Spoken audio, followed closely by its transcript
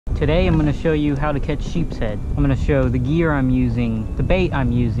today I'm going to show you how to catch sheepshead. I'm going to show the gear I'm using, the bait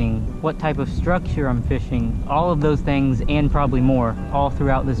I'm using, what type of structure I'm fishing, all of those things and probably more, all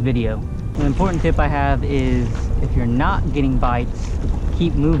throughout this video. An important tip I have is if you're not getting bites,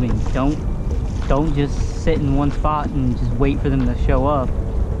 keep moving. Don't just sit in one spot and just wait for them to show up.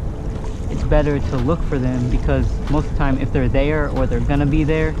 It's better to look for them because most of the time if they're there or they're gonna be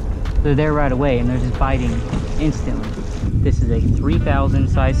there, they're there right away and they're just biting instantly. This is a 3000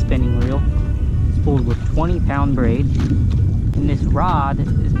 size spinning reel. It's spooled with 20-pound braid. And this rod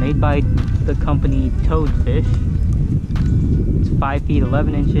is made by the company Toadfish. It's 5 feet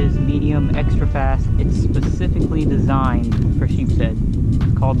 11 inches, medium, extra fast. It's specifically designed for sheepshead.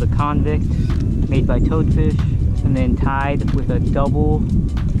 It's called the Convict, made by Toadfish, and then tied with a double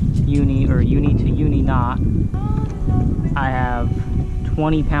uni to uni knot. I have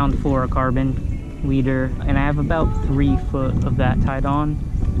 20-pound fluorocarbon leader, and I have about 3 foot of that tied on.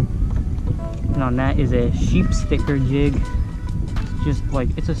 And on that is a sheep sticker jig. It's just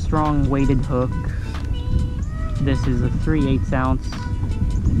like, it's a strong weighted hook. This is a 3/8 ounce,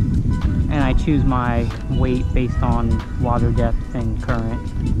 and I choose my weight based on water depth and current.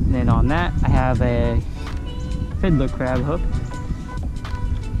 And then on that I have a fiddler crab hook.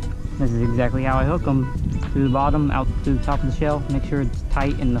 This is exactly how I hook them, through the bottom, out through the top of the shell. Make sure it's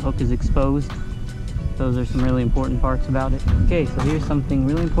tight and the hook is exposed. Those are some really important parts about it. Okay, so here's something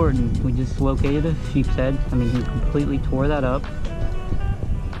really important. We just located a sheepshead. I mean, he completely tore that up.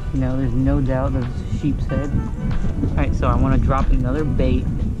 You know, there's no doubt there's a sheepshead. Alright, so I want to drop another bait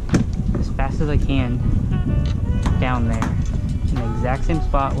as fast as I can down there in the exact same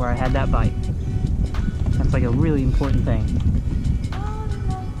spot where I had that bite. That's like a really important thing.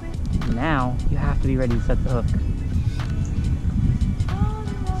 Now you have to be ready to set the hook.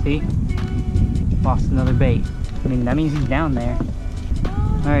 See? Lost another bait. I mean, that means he's down there.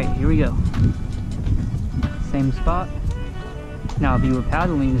 Alright, here we go. Same spot. Now if you were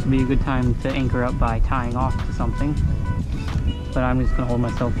paddling, this would be a good time to anchor up by tying off to something. But I'm just going to hold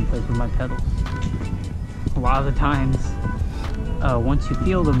myself in place with my pedals. A lot of the times, once you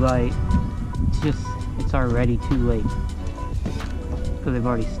feel the bite, it's already too late. Because they've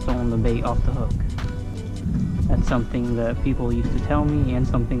already stolen the bait off the hook. That's something that people used to tell me, and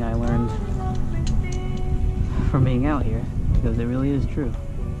something I learned from being out here, because it really is true.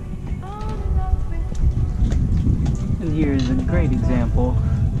 And here is a great example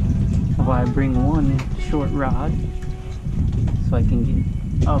of why I bring one short rod so I can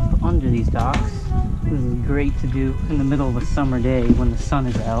get up under these docks. This is great to do in the middle of a summer day when the sun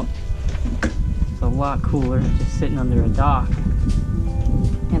is out. It's a lot cooler just sitting under a dock.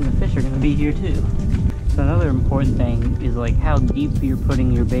 And the fish are going to be here too. So another important thing is like how deep you're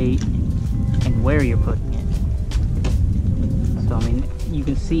putting your bait and where you're putting it. So I mean, you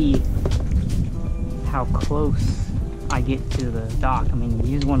can see how close I get to the dock. I mean,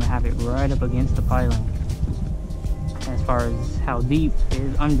 you just want to have it right up against the piling. And as far as how deep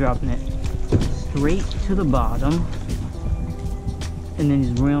is, I'm dropping it straight to the bottom and then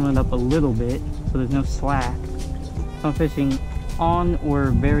just reeling it up a little bit so there's no slack. So I'm fishing on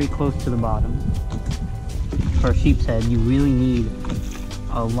or very close to the bottom. For a sheepshead, you really need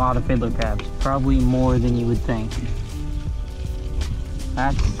a lot of fiddler crabs, probably more than you would think.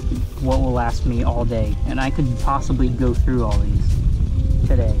 That's what will last me all day, and I could possibly go through all these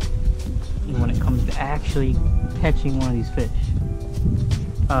today when it comes to actually catching one of these fish.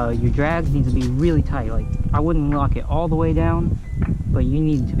 Your drag needs to be really tight. Like, I wouldn't lock it all the way down, but you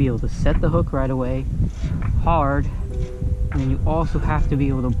need to be able to set the hook right away, hard, and then you also have to be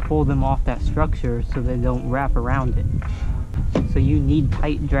able to pull them off that structure so they don't wrap around it. So you need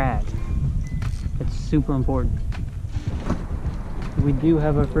tight drag. It's super important. We do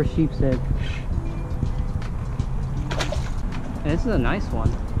have our first sheepshead. This is a nice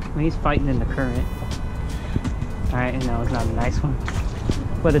one. I mean, he's fighting in the current. Alright, no, it's not a nice one.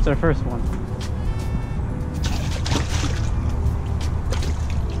 But it's our first one.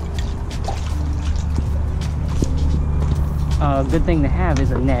 Good thing to have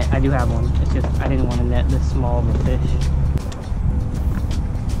is a net. I do have one. It's just I didn't want to net this small of a fish.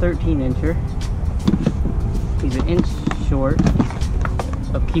 13-incher. He's an inch short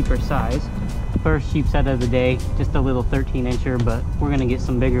of keeper size. First sheepshead of the day, just a little 13-incher, but we're gonna get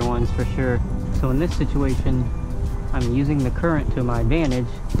some bigger ones for sure. So in this situation, I'm using the current to my advantage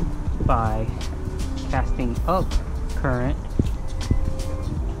by casting up current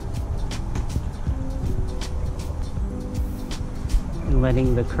and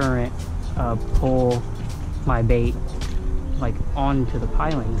letting the current pull my bait like onto the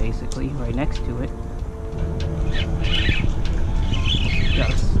piling, basically right next to it.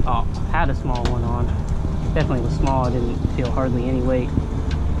 Got a Oh, had a small one on. Definitely was small. I didn't feel hardly any weight,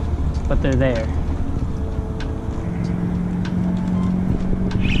 but they're there.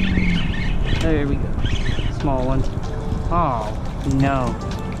 There we go. Small one. Oh no,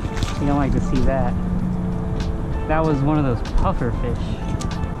 you don't like to see that. That was one of those puffer fish.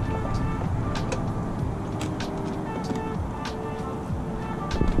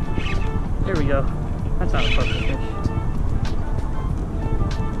 There we go. That's not a puffer fish.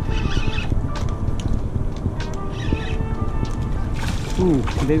 Ooh,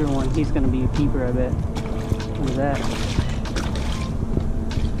 a bigger one. He's gonna be a keeper, I bet. Look at that.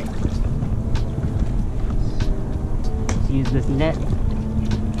 Let's use this net.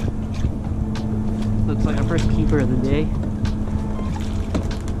 Looks like our first keeper of the day.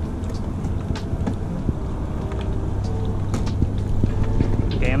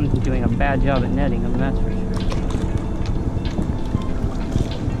 Okay, I'm doing a bad job at netting them, that's for sure.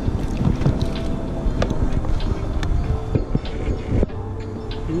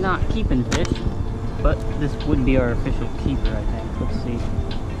 Not keeping fish, but this would be our official keeper, I think. Let's see.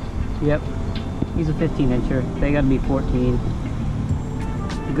 Yep, he's a 15-incher. They gotta be 14.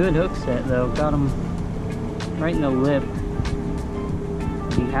 Good hook set though. Got him right in the lip.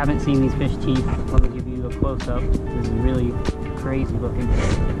 If you haven't seen these fish teeth, let me give you a close-up. This is really crazy looking.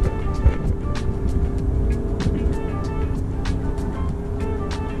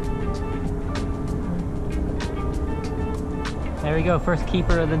 There we go, first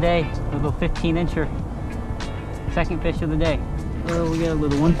keeper of the day, a little 15-incher. Second fish of the day. Oh, we got a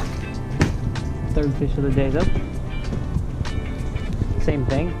little one. Third fish of the day though. Same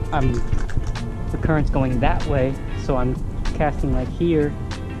thing. The current's going that way, so I'm casting like here,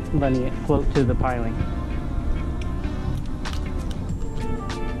 letting it float to the piling.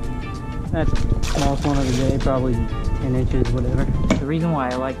 That's the smallest one of the day, probably 10 inches, whatever. The reason why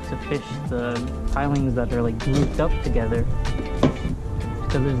I like to fish the pilings that are like looped up together,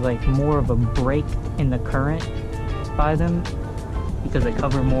 because there's like more of a break in the current by them, because they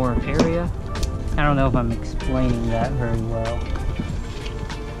cover more area. I don't know if I'm explaining that very well.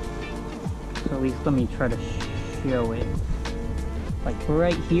 So at least let me try to show it. Like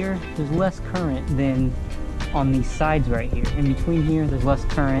right here, there's less current than on these sides right here. In between here, there's less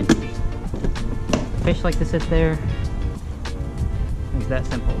current. Fish like to sit there. It's that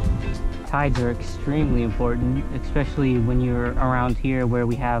simple. Tides are extremely important, especially when you're around here where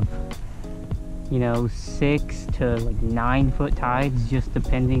we have, you know, 6 to like 9 foot tides, just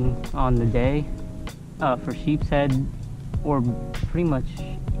depending on the day. For sheepshead, or pretty much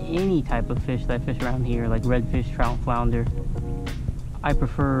any type of fish that I fish around here, like redfish, trout, flounder, I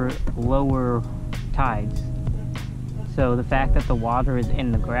prefer lower tides. So the fact that the water is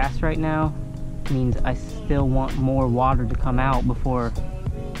in the grass right now means I still want more water to come out before,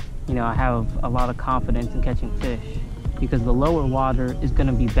 you know, I have a lot of confidence in catching fish, because the lower water is going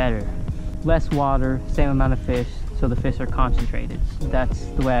to be better. Less water, same amount of fish, so the fish are concentrated. That's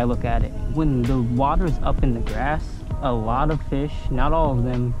the way I look at it. When the water is up in the grass, a lot of fish, not all of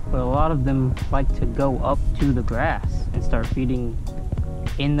them, but a lot of them like to go up to the grass and start feeding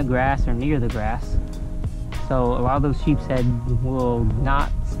in the grass or near the grass. So a lot of those sheepshead will not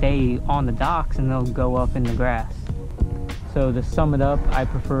stay on the docks and they'll go up in the grass. So to sum it up, I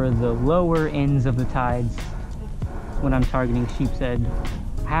prefer the lower ends of the tides when I'm targeting sheepshead.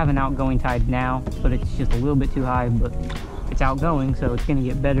 I have an outgoing tide now, but it's just a little bit too high, but it's outgoing, so it's gonna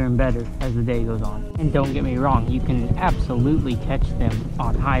get better and better as the day goes on. And don't get me wrong, you can absolutely catch them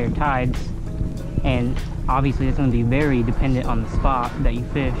on higher tides, and obviously it's gonna be very dependent on the spot that you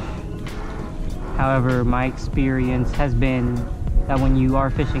fish. However, my experience has been that when you are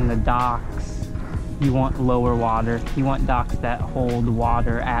fishing the docks, you want lower water. You want docks that hold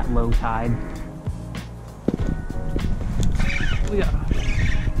water at low tide. Yeah.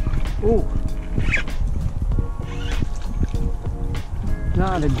 Ooh.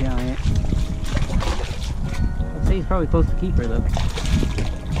 Not a giant. I'd say he's probably close to keeper though.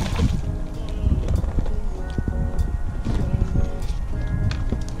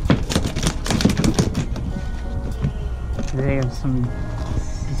 They have some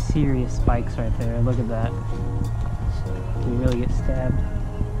serious spikes right there. Look at that. You really get stabbed.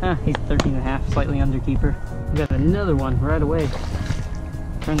 Huh, he's 13.5, slightly under keeper. We got another one right away.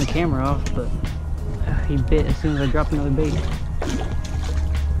 Turned the camera off, but he bit as soon as I dropped another bait.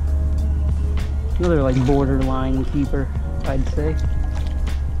 Another like borderline keeper, I'd say.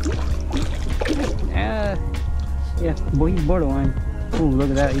 Yeah, boy, he's borderline. Ooh, look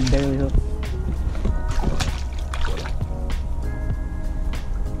at that, he's barely hooked.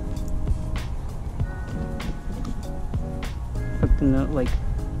 Hooked in the, like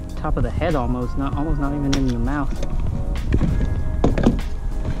top of the head almost not even in your mouth.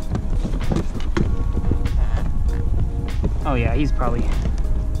 Oh yeah, he's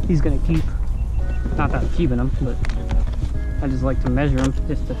gonna keep. Not that I'm keeping him, but I just like to measure him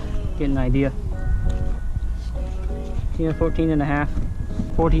just to get an idea. Yeah, 14 and a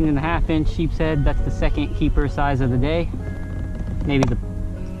half inch sheep's head. That's the second keeper size of the day. Maybe the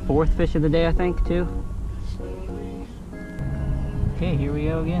fourth fish of the day, I think, too. Okay, here we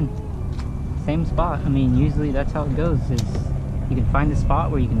go again. Same spot. I mean, usually that's how it goes, is you can find a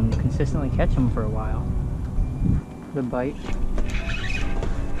spot where you can consistently catch them for a while. Good bite.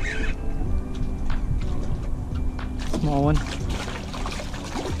 Small one.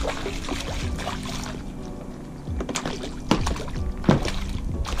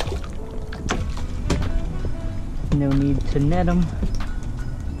 No need to net them.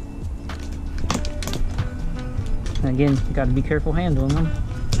 Again, you got to be careful handling them.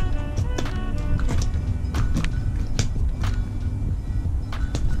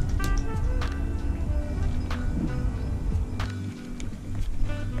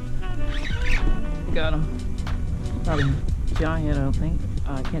 Got him. Not a giant, I don't think.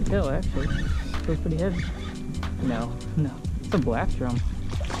 I can't tell actually. Feels pretty heavy. No, it's a black drum.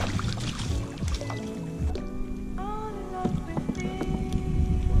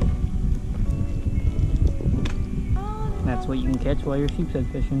 That's what you can catch while you're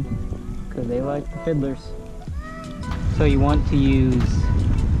sheepshead fishing, because they like the fiddlers. So you want to use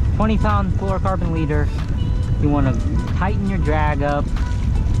 20-pound fluorocarbon leader. You want to tighten your drag up,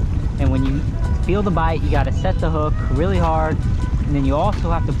 and when you feel the bite, you got to set the hook really hard, and then you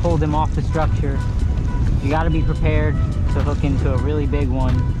also have to pull them off the structure. You got to be prepared to hook into a really big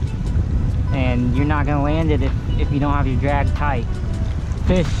one, and you're not going to land it if you don't have your drag tight.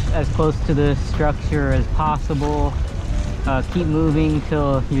 Fish as close to the structure as possible. Keep moving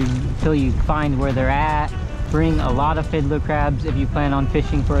till you find where they're at. Bring a lot of fiddler crabs if you plan on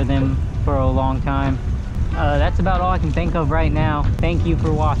fishing for them for a long time. That's about all I can think of right now. Thank you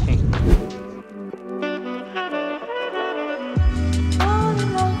for watching.